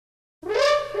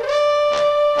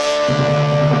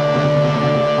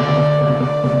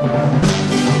Howdy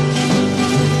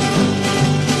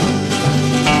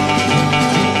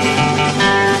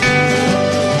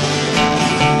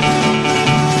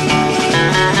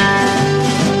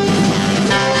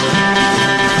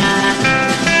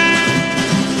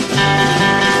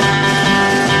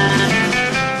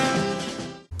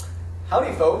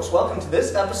folks, welcome to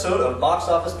this episode of Box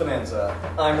Office Bonanza.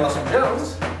 I'm Russell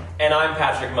Jones. And I'm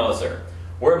Patrick Moser.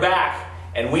 We're back,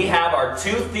 and we have our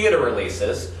 2 theater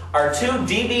releases, our 2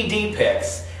 DVD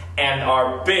picks, and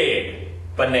our big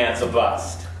Bonanza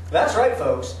bust. That's right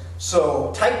folks,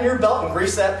 so tighten your belt and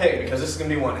grease that pig because this is going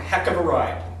to be one heck of a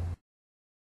ride.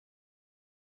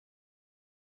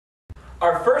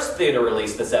 Our first theater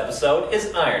release this episode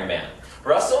is Iron Man.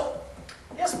 Russell?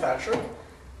 Yes, Patrick.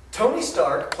 Tony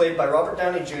Stark, played by Robert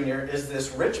Downey Jr., is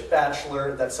this rich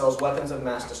bachelor that sells weapons of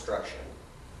mass destruction.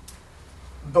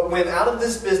 But when out of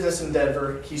this business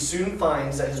endeavor, he soon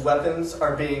finds that his weapons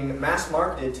are being mass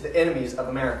marketed to the enemies of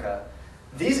America.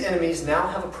 These enemies now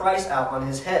have a price out on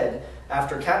his head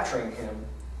after capturing him.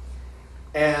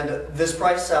 And this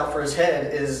price out for his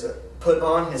head is put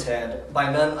on his head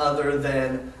by none other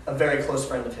than a very close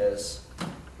friend of his.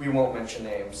 We won't mention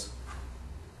names.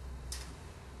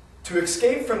 To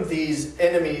escape from these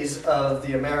enemies of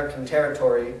the American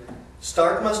territory,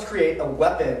 Stark must create a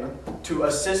weapon to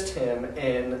assist him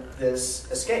in this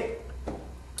escape.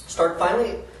 Stark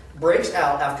finally breaks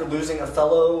out after losing a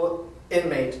fellow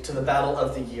inmate to the Battle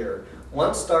of the Year.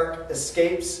 Once Stark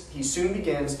escapes, he soon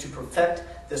begins to perfect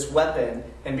this weapon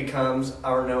and becomes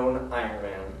our known Iron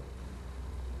Man.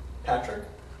 Patrick,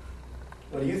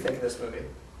 what do you think of this movie?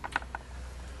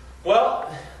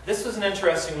 Well, this was an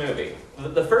interesting movie.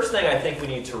 The first thing I think we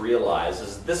need to realize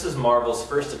is this is Marvel's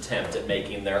first attempt at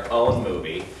making their own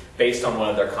movie based on one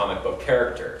of their comic book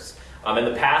characters. In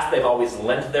the past, they've always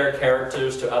lent their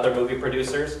characters to other movie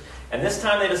producers, and this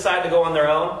time they decided to go on their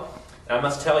own, and I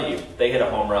must tell you, they hit a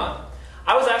home run.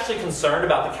 I was actually concerned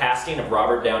about the casting of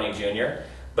Robert Downey Jr.,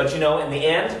 but you know, in the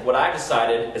end, what I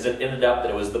decided is it ended up that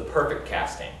it was the perfect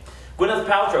casting. Gwyneth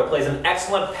Paltrow plays an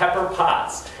excellent Pepper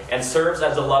Potts and serves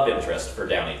as a love interest for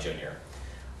Downey Jr.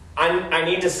 I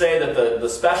need to say that the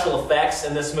special effects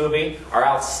in this movie are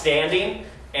outstanding,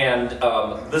 and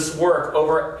this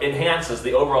work enhances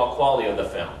the overall quality of the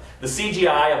film. The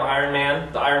CGI of Iron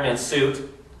Man, the Iron Man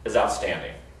suit, is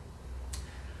outstanding.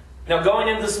 Now, going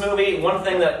into this movie, one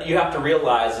thing that you have to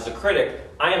realize as a critic,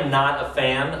 I am not a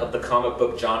fan of the comic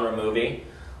book genre movie,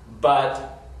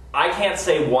 but I can't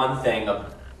say one thing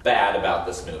bad about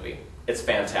this movie. It's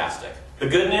fantastic. The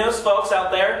good news, folks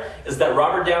out there, is that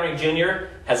Robert Downey Jr.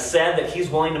 has said that he's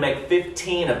willing to make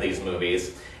 15 of these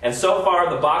movies, and so far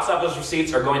the box office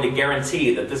receipts are going to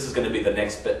guarantee that this is going to be the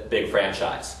next big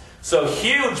franchise. So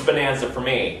huge bonanza for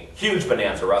me. Huge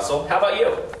bonanza, Russell. How about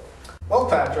you? Well,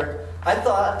 Patrick, I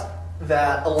thought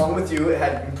that, along with you, it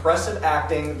had impressive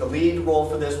acting. The lead role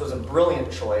for this was a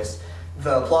brilliant choice.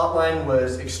 The plot line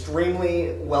was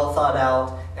extremely well thought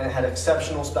out, and it had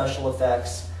exceptional special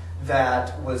effects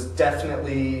that was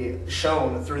definitely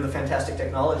shown through the fantastic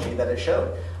technology that it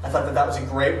showed. I thought that that was a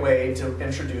great way to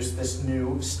introduce this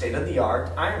new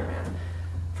state-of-the-art Iron Man.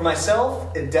 For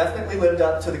myself, it definitely lived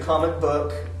up to the comic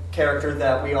book character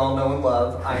that we all know and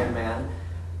love, Iron Man.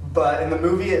 But in the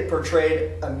movie, it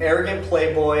portrayed an arrogant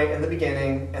playboy in the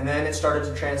beginning, and then it started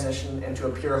to transition into a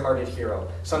pure-hearted hero,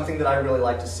 something that I really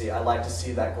like to see. I like to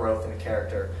see that growth in a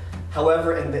character.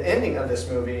 However, in the ending of this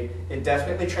movie, it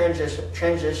definitely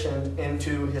transitioned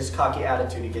into his cocky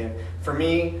attitude again. For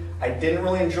me, I didn't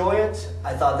really enjoy it.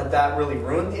 I thought that that really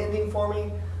ruined the ending for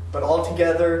me, but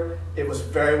altogether, it was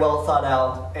very well thought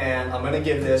out, and I'm going to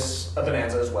give this a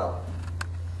bonanza as well.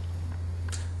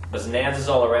 Bonanza's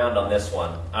all around on this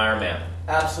one. Iron Man.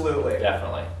 Absolutely.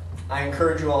 Definitely. I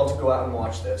encourage you all to go out and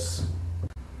watch this.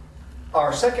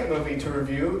 Our second movie to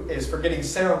review is Forgetting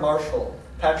Sarah Marshall.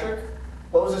 Patrick,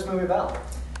 what was this movie about?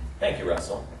 Thank you,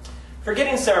 Russell.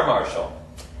 Forgetting Sarah Marshall.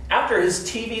 After his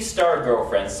TV star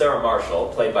girlfriend, Sarah Marshall,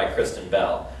 played by Kristen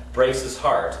Bell, breaks his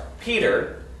heart,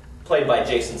 Peter, played by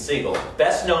Jason Segel,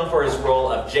 best known for his role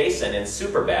of Jason in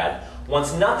Superbad,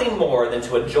 wants nothing more than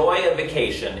to enjoy a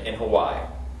vacation in Hawaii.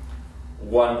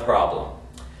 One problem.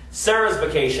 Sarah's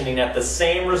vacationing at the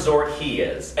same resort he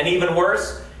is, and even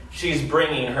worse, she's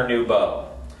bringing her new beau.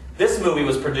 This movie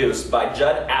was produced by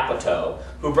Judd Apatow,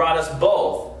 who brought us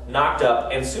both Knocked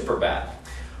Up and Superbad.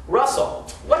 Russell,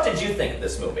 what did you think of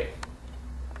this movie?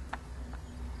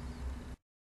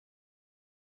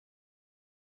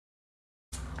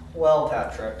 Well,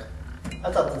 Patrick,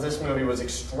 I thought that this movie was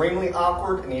extremely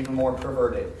awkward and even more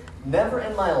perverted. Never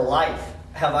in my life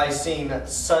have I seen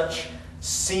such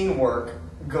scene work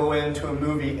go into a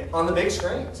movie on the big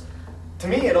screens. to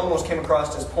me, it almost came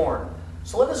across as porn.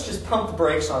 So let us just pump the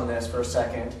brakes on this for a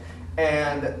second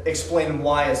and explain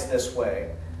why it's this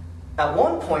way. At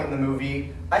one point in the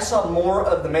movie, I saw more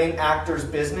of the main actor's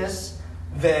business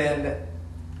than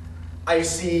I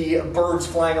see birds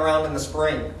flying around in the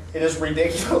spring. It is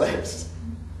ridiculous.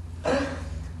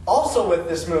 Also with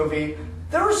this movie,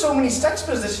 there were so many sex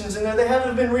positions in there, they had to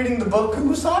have been reading the book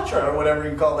Kumusatra, or whatever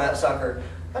you call that sucker.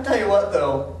 I'll tell you what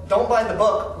though, don't buy the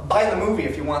book, buy the movie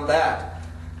if you want that.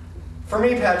 For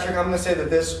me, Patrick, I'm going to say that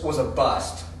this was a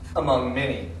bust among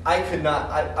many. I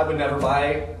would never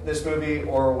buy this movie,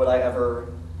 or would I ever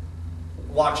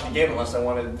watch it again unless I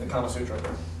wanted the Kama Sutra,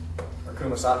 or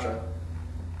Kumusatra.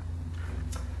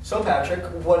 So Patrick,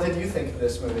 what did you think of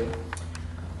this movie?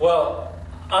 Well,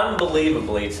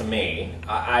 unbelievably to me,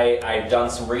 I've done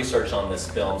some research on this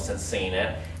film since seeing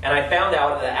it, and I found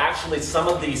out that actually some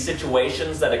of the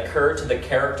situations that occur to the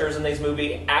characters in these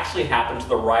movies actually happen to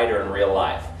the writer in real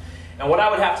life. And what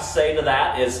I would have to say to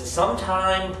that is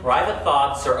sometimes private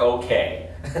thoughts are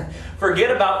okay. Forget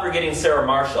about forgetting Sarah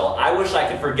Marshall. I wish I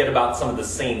could forget about some of the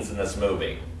scenes in this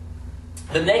movie.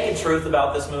 The naked truth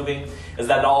about this movie is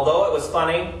that although it was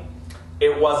funny,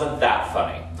 it wasn't that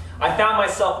funny. I found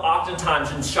myself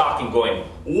oftentimes in shock and going,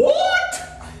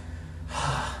 what?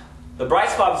 The bright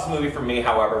spot of this movie for me,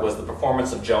 however, was the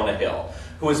performance of Jonah Hill,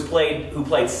 who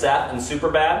played Seth in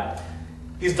Superbad.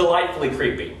 He's delightfully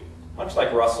creepy, much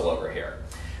like Russell over here.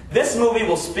 This movie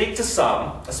will speak to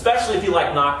some, especially if you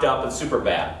like Knocked Up and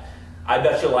Superbad. I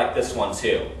bet you'll like this one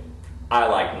too. I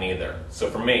like neither. So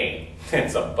for me,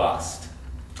 it's a bust.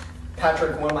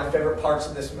 Patrick, one of my favorite parts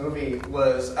of this movie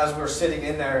was as we were sitting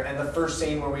in there, and the first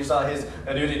scene where we saw his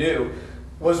a-doo-dee-doo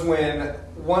was when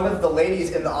one of the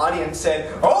ladies in the audience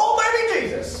said, "Oh, baby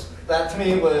Jesus!" That to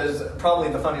me was probably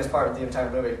the funniest part of the entire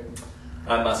movie.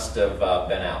 I must have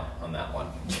been out on that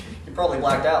one. You probably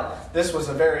blacked out. This was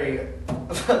a very,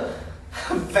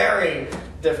 very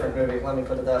different movie, let me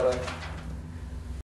put it that way.